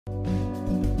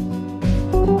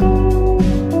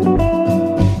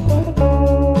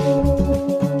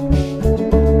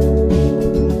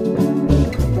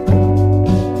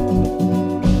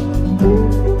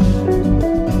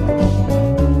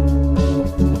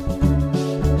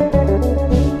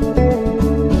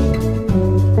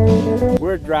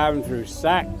driving through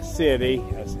Sac City,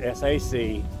 that's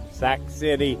S-A-C, Sac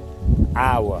City,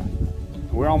 Iowa.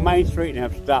 We're on Main Street and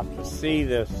have stopped to see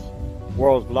this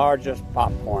world's largest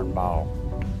popcorn ball.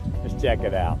 Let's check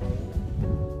it out.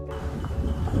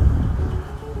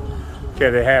 Okay,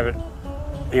 they have it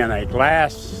in a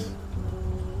glass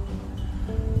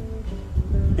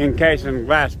encased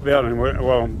glass building.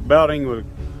 Well, building with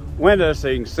windows so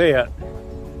you can see it.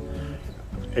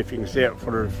 If you can see it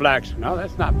for the reflection. No,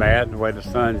 that's not bad, the way the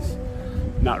sun's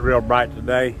not real bright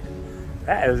today.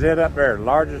 That is it up there,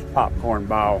 largest popcorn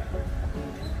ball.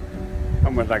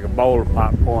 Almost like a bowl of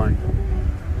popcorn.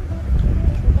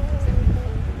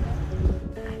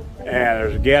 And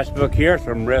there's a guest book here, so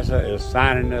Marissa is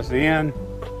signing us in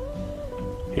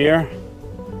here.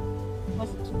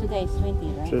 Today's 20,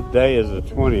 right? Today is the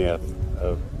 20th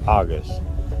of August,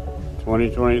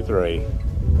 2023.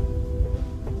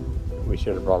 We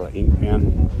should have brought an ink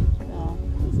pen. Oh,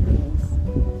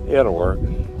 it'll work.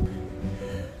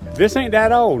 This ain't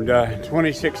that old.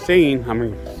 2016. I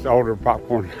mean, it's older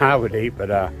popcorn than I would eat, but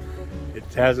it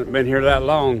hasn't been here that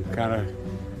long. Kind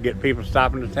of get people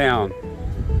stopping to town.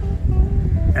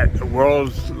 At the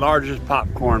world's largest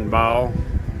popcorn ball.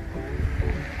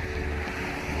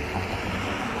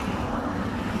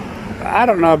 I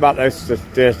don't know about those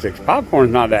statistics.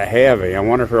 Popcorn's not that heavy. I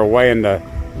wonder if they're weighing the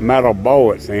metal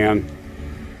bowl it's in.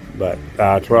 But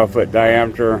 12-foot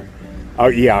diameter. Oh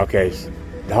yeah, okay,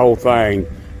 the whole thing.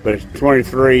 But it's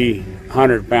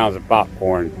 2,300 pounds of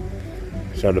popcorn.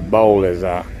 So the bowl is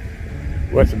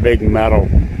what's a big metal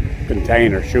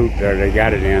container chute there they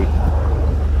got it in.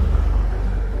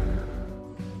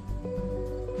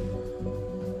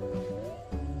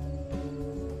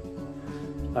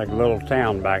 Like a little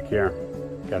town back here.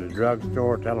 Got a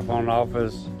drugstore, telephone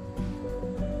office.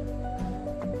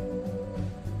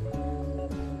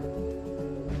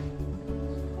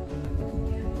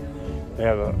 They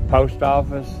have a post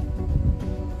office,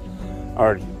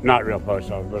 or not real post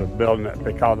office, but a building that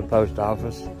they call the post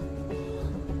office. I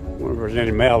wonder if there's any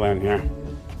mail in here.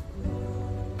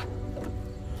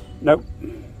 Nope.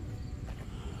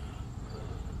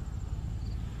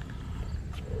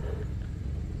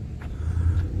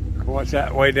 What's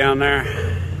that way down there?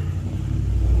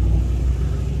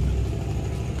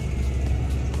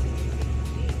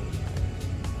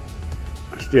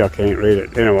 I still can't read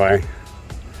it. Anyway,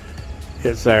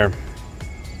 it's there.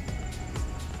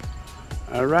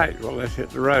 All right, well, let's hit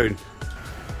the road.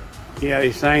 Yeah,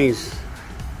 these things,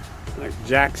 like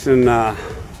Jackson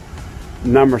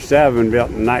number 7,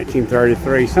 built in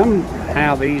 1933.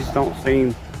 Somehow these don't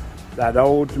seem that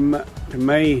old to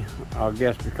me. I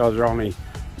guess because they're only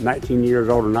 19 years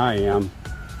older than I am.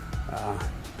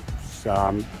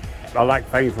 So I like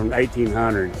things from the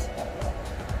 1800s,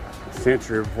 a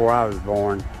century before I was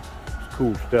born. It's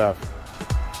cool stuff.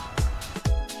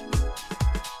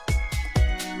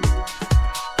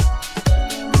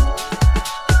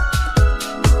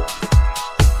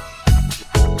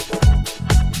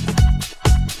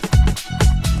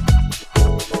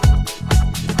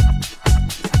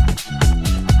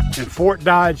 In Fort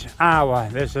Dodge, Iowa,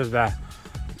 this is the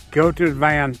Guido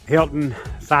van Helten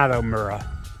Mural.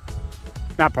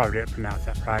 I probably didn't pronounce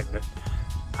that right, but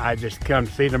I just come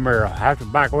to see the mural. I have to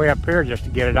back way up here just to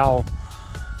get it all,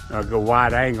 go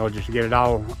wide angle just to get it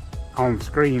all on the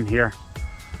screen here.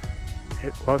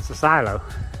 Well, it's a silo.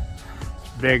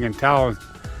 It's big and tall.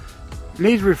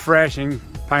 Needs refreshing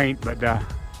paint, but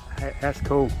hey, that's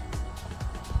cool.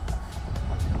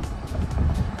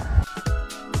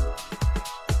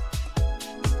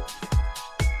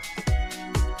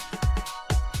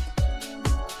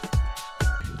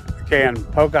 Okay, in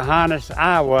Pocahontas,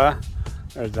 Iowa,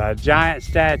 there's a giant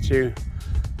statue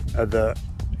of the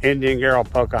Indian girl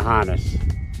Pocahontas.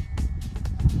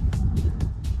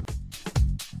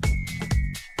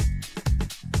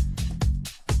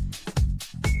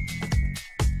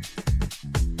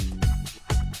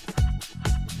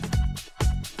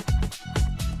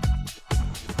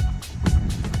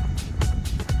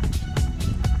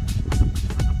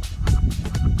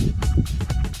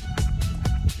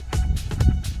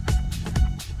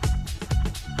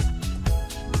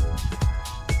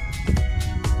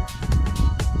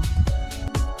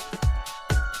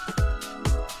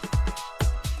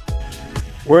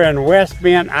 We're in West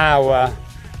Bend, Iowa,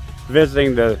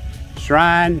 visiting the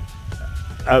Shrine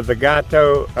of the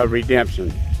Grotto of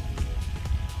Redemption.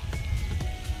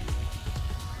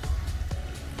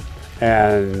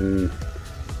 And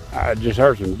I just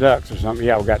heard some ducks or something.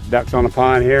 Yeah, we got ducks on the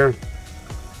pond here.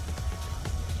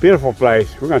 Beautiful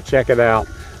place. We're gonna check it out,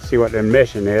 see what their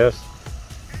mission is.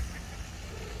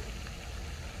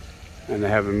 And they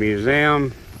have a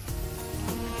museum.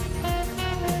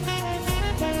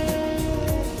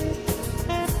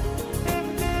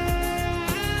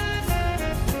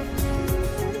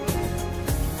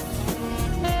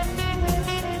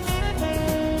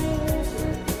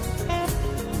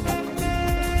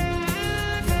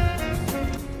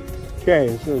 Okay,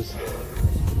 this is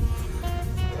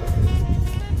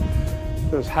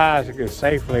as high as it can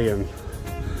safely and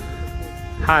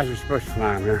high as you're supposed to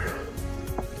climb here.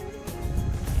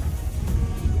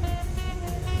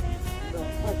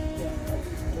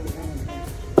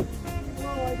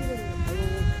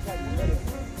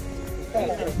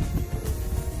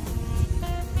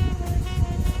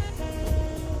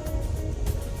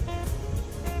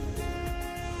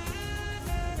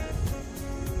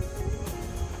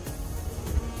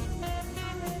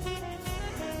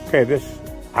 Okay, there's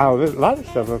a lot of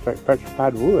stuff looks like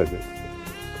petrified wood.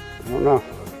 I don't know.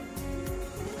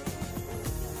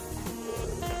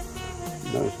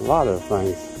 There's a lot of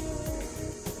things.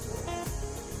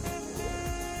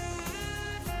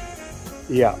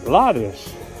 Yeah, a lot of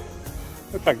this.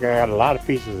 Looks like I got a lot of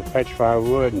pieces of petrified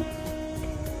wood. And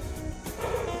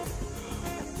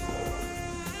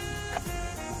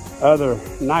other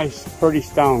nice, pretty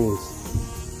stones.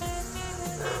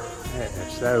 Yeah,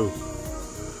 so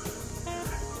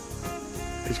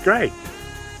it's great.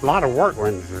 A lot of work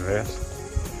went into this.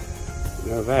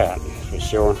 You know that for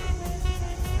sure.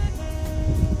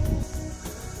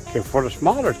 Okay, for the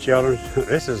smaller children,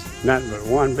 this is nothing but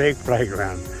one big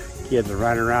playground. Kids are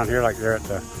running around here like they're at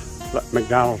the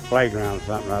McDonald's playground or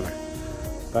something or other.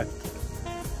 But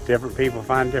different people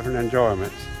find different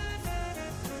enjoyments.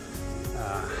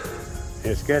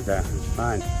 It's good though, it's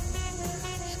fun.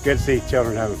 It's good to see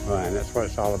children having fun. That's what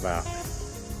it's all about.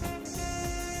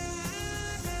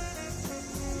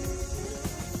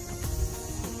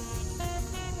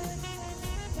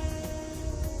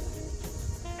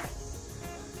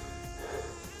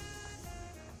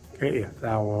 Okay, if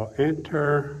thou will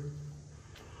enter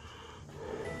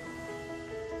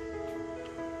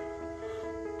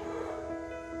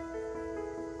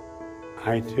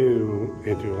I too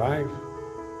into life,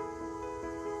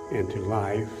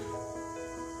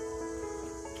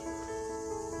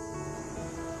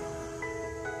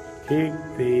 keep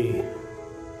the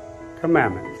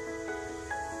commandments.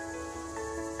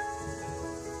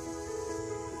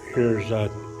 Here's the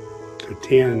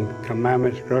 10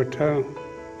 Commandments grotto.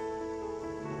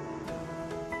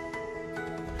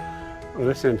 Well,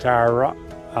 this entire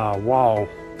wall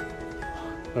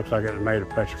looks like it was made of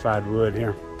petrified wood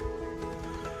here.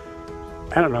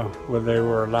 I don't know whether they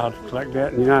were allowed to collect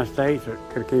that in the United States or it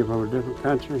could have came from a different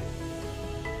country.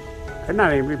 Could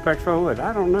not even be petrified wood.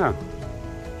 I don't know.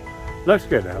 Looks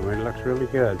good though. I mean, it looks really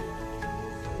good.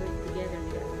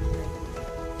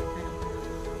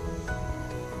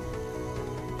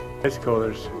 It's cool.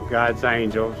 There's God's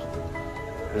angels.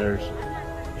 There's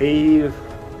Eve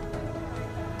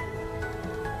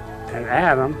and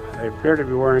Adam. They appear to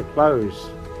be wearing clothes.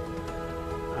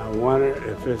 I wonder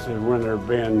if this is when they're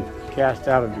being cast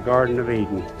out of the Garden of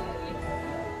Eden.